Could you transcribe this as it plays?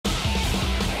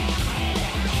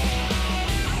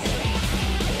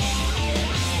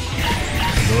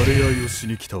れ合いをし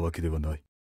に来たわけではない。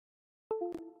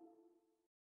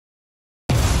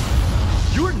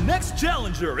 Your next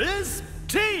challenger is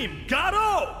Team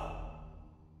Gato!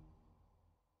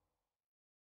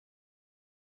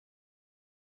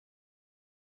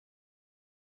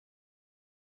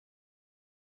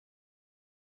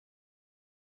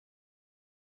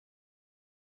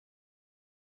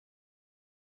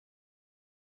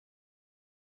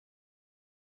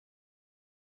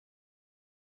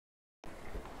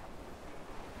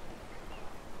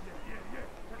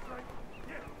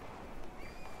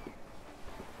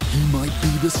 He might be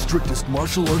the strictest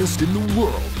martial artist in the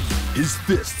world. His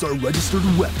fists are registered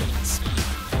weapons.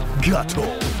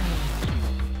 Gato.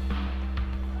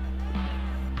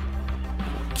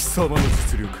 貴様の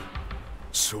実力、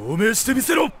証明してみ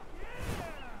せろ。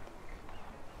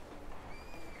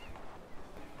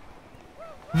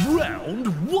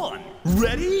Round 1.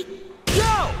 Ready? Go!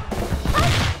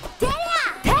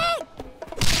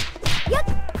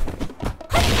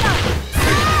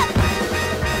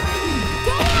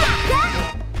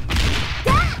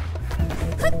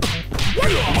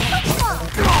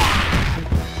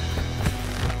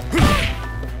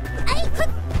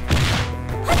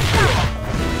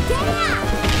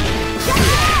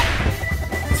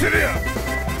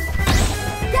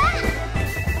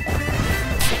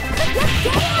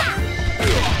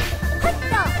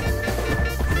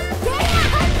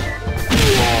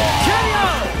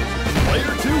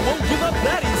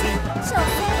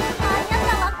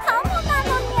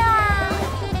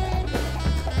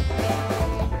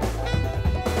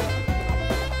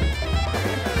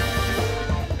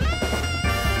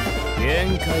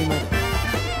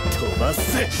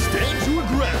 Stand your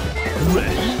ground.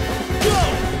 Ready? Go!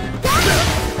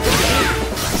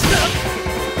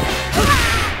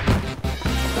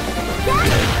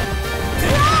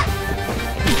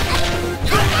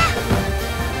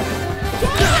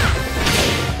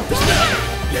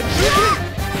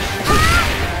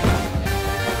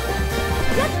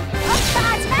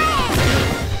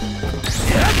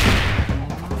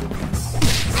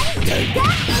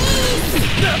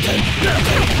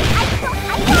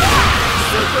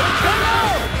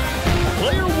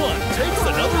 Player 1 takes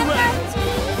another round.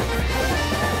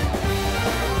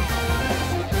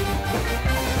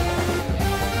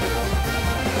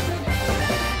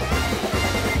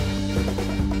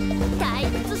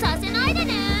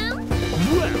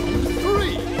 Round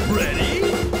 3. Ready?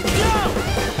 Go!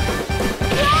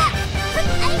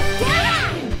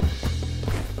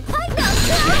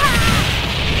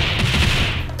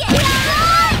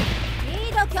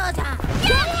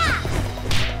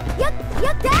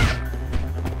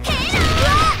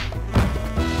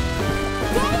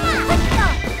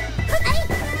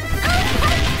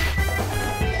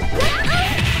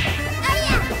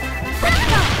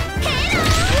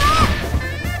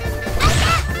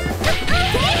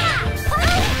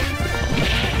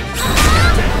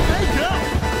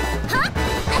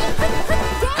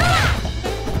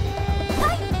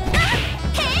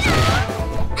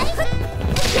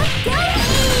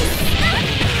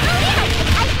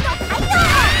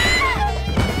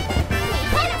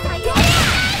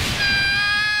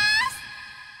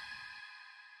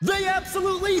 'They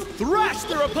absolutely thrashed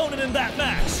their opponent in that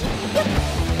match!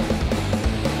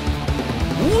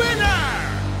 Winner!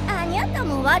 あにゃた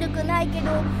も悪くないけ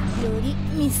ど、より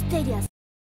ミステリアス。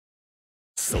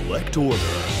 Select order.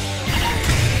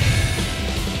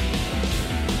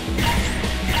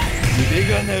 腕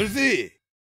が鳴るぜ。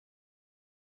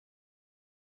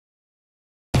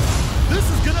 This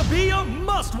is gonna be a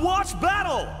must-watch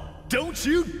battle! Don't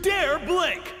you dare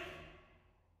blink!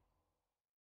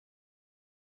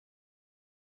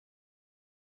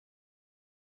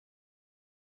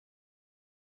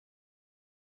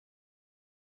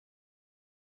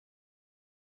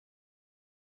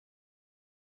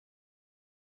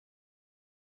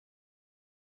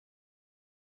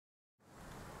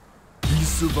 He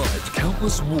survived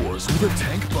countless wars with a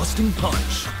tank-busting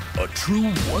punch. A true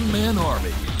one-man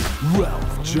army.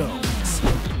 Ralph Jones.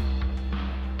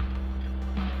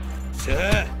 さ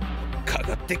あ、か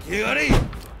かってきやがれ。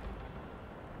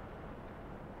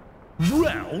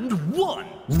 Round 1.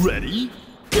 Ready?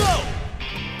 Go!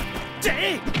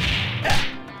 Dang!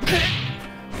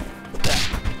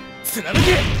 つながけ。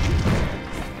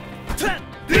た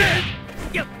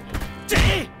よっ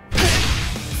dang!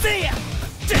 See ya!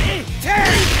 Dang!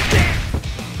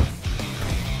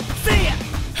 See ya!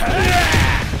 Ha!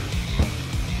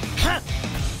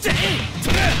 Dang!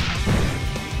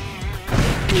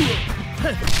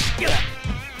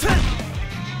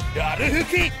 やるふ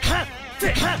き。は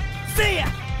てはせや。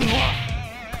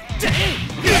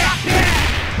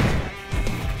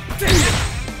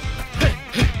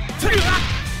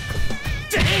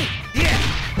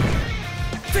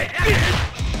ど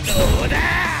うだ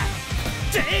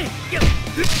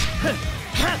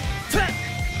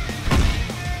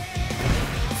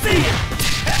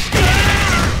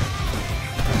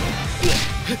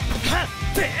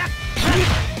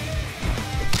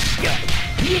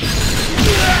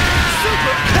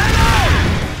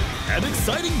An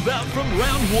exciting bout from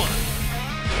round one.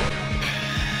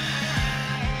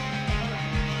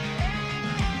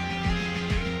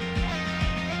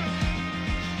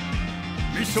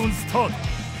 Mission start.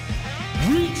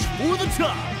 Reach for the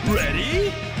top.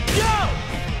 Ready? Go!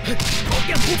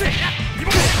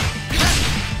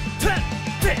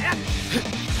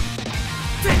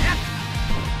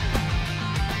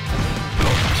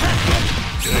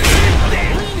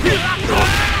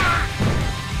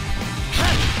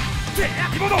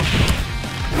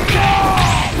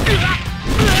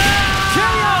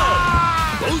 KO!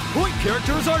 Both point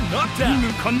characters are knocked out.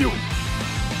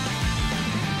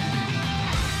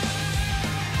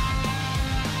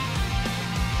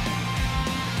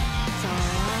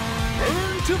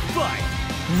 Burn to fight.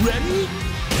 Ready?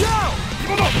 Go!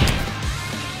 大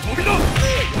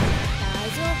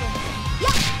丈夫。や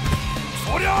っ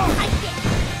そりゃ入って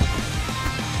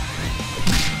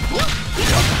よっ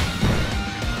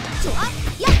ちょあ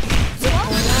やっちょお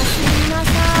やすみなさ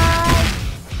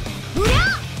ーい。うりゃ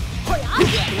ほや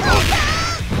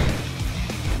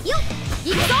よっい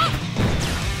くぞ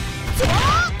ちょ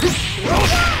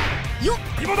よっ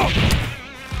今だ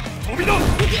飛びだ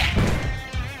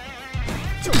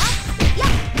ちょあやっ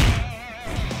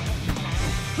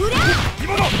うりゃ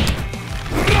今だ大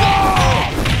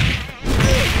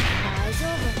丈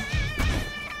夫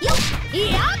よっい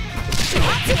やちょ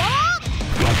ちょ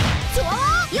ちょ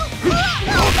よっうわ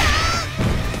よ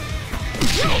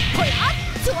っほや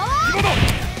ちょ今だ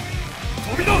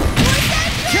飛びだ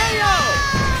KO!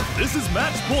 This is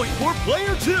match point for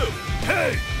player 2.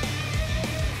 Hey!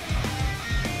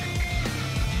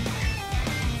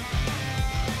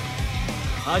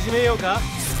 始めようか。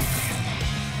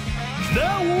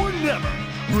 Now or never.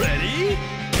 Ready?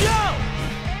 Go!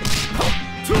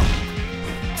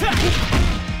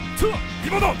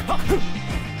 今だ KO!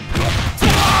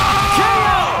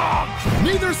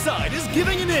 Neither side is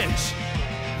giving an inch.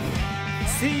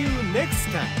 See you next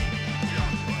time.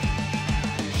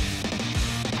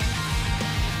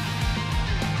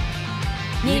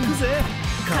 任務ぜ、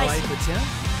可愛い子ちゃん。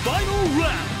 Final round.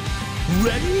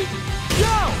 Ready? Go!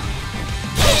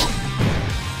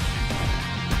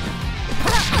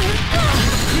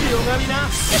 来るよがみな。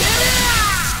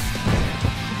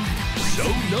 Show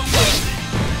no mercy.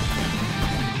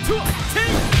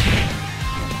 Take!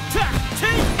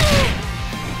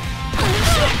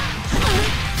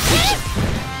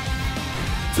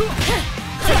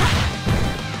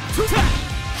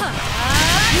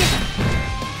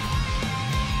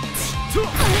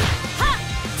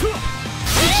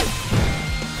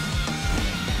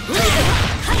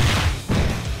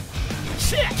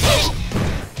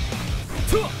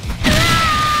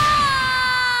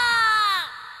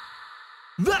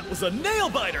 That was a nail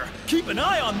biter. Keep an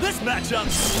eye on this matchup.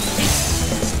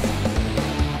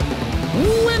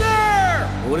 Winner!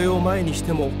 俺を前にし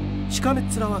てもしかめっ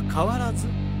面は変わらず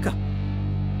か。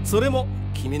それも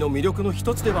君の魅力の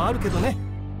一つではあるけどね。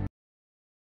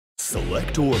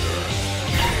 Select order.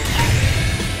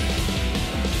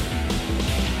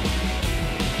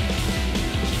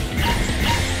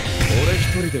 俺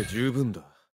一人で十分だ。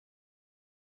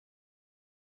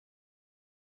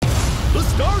 The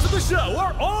stars of the show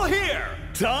are all here.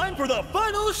 Time for the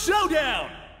final showdown.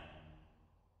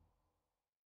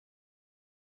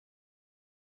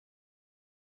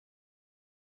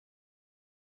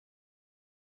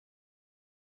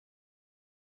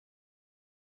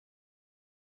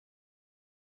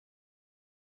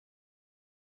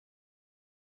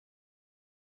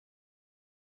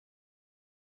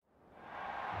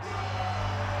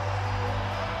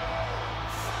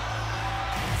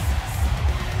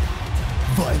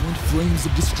 Violent flames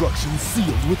of destruction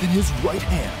sealed within his right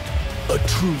hand. A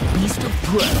true beast of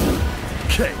prey.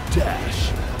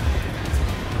 K-Dash.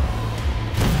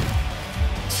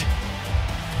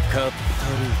 かったる。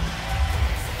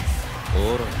ほ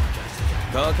ら、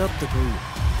かかってこい。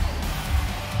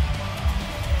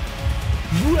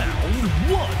 Round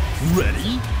 1.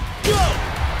 Ready? Go!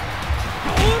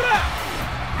 ほら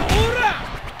ほら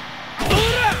ほ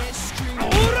ら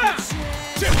ほら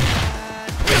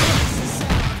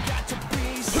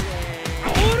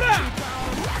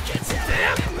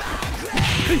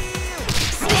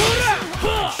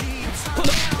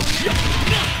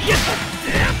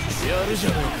やるじゃ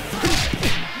ないか。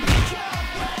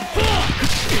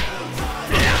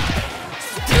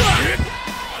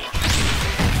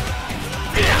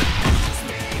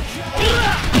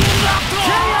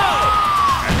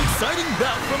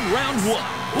Round one.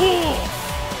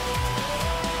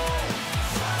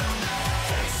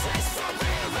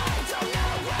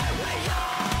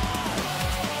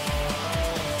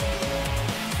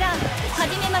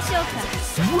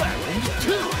 Round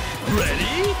two.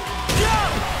 Ready?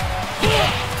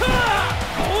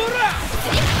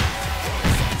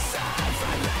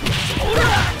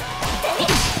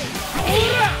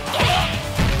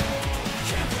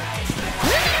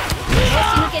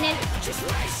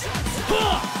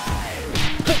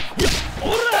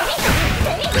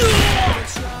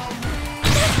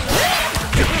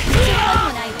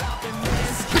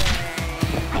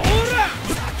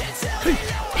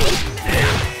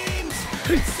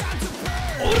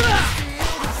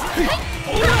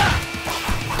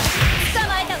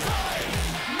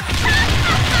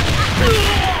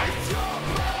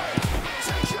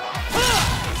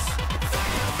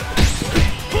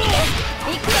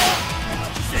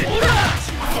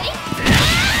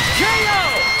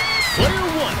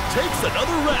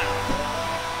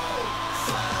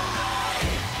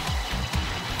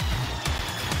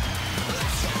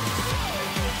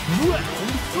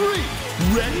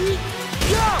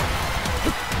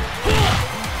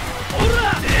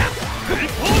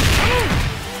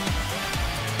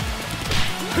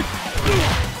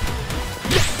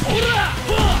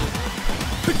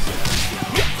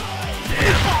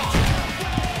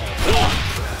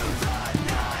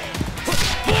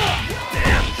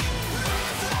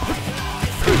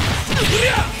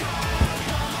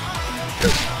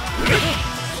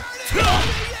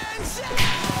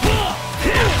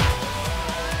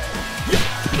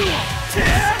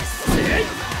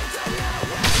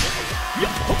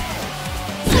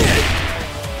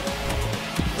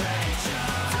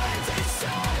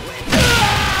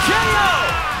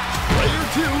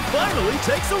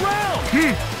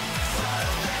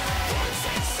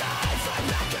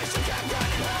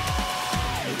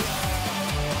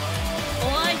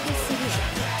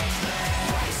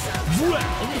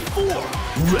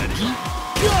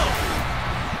 Go!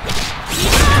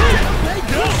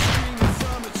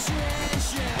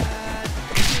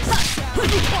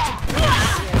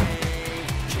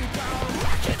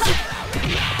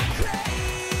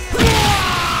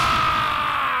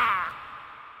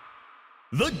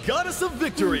 The goddess of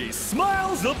victory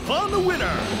smiles upon the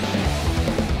winner!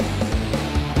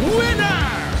 Winner!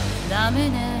 ダメ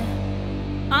ね。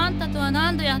あんたとは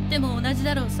何度やっても同じ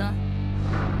だろうさ。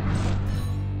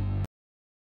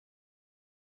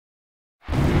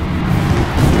決ま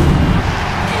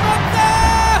った！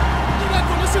今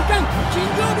この瞬間、キン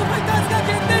グオブファイターズが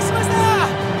決定しました！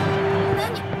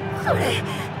何これ、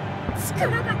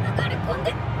力が流れ込ん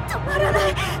で止まらな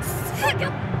い。制御で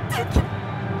きる。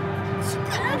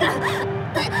力が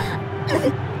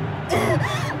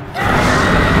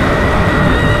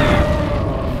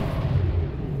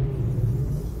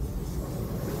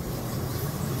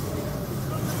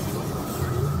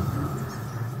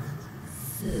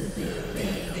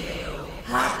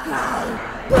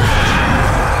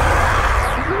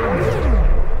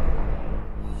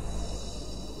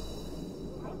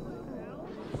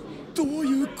どう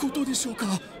いうことでしょうか。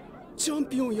チャン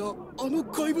ピオンやあの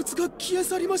怪物が消え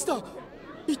去りました。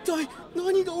一体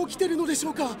何が起きてるのでし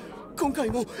ょうか。今回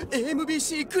も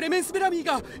AMBC クレメンス・ベラミー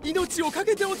が命を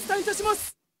懸けてお伝えいたしま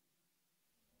す。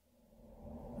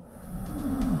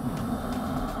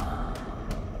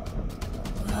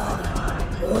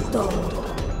音を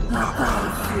破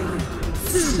壊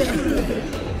するすべて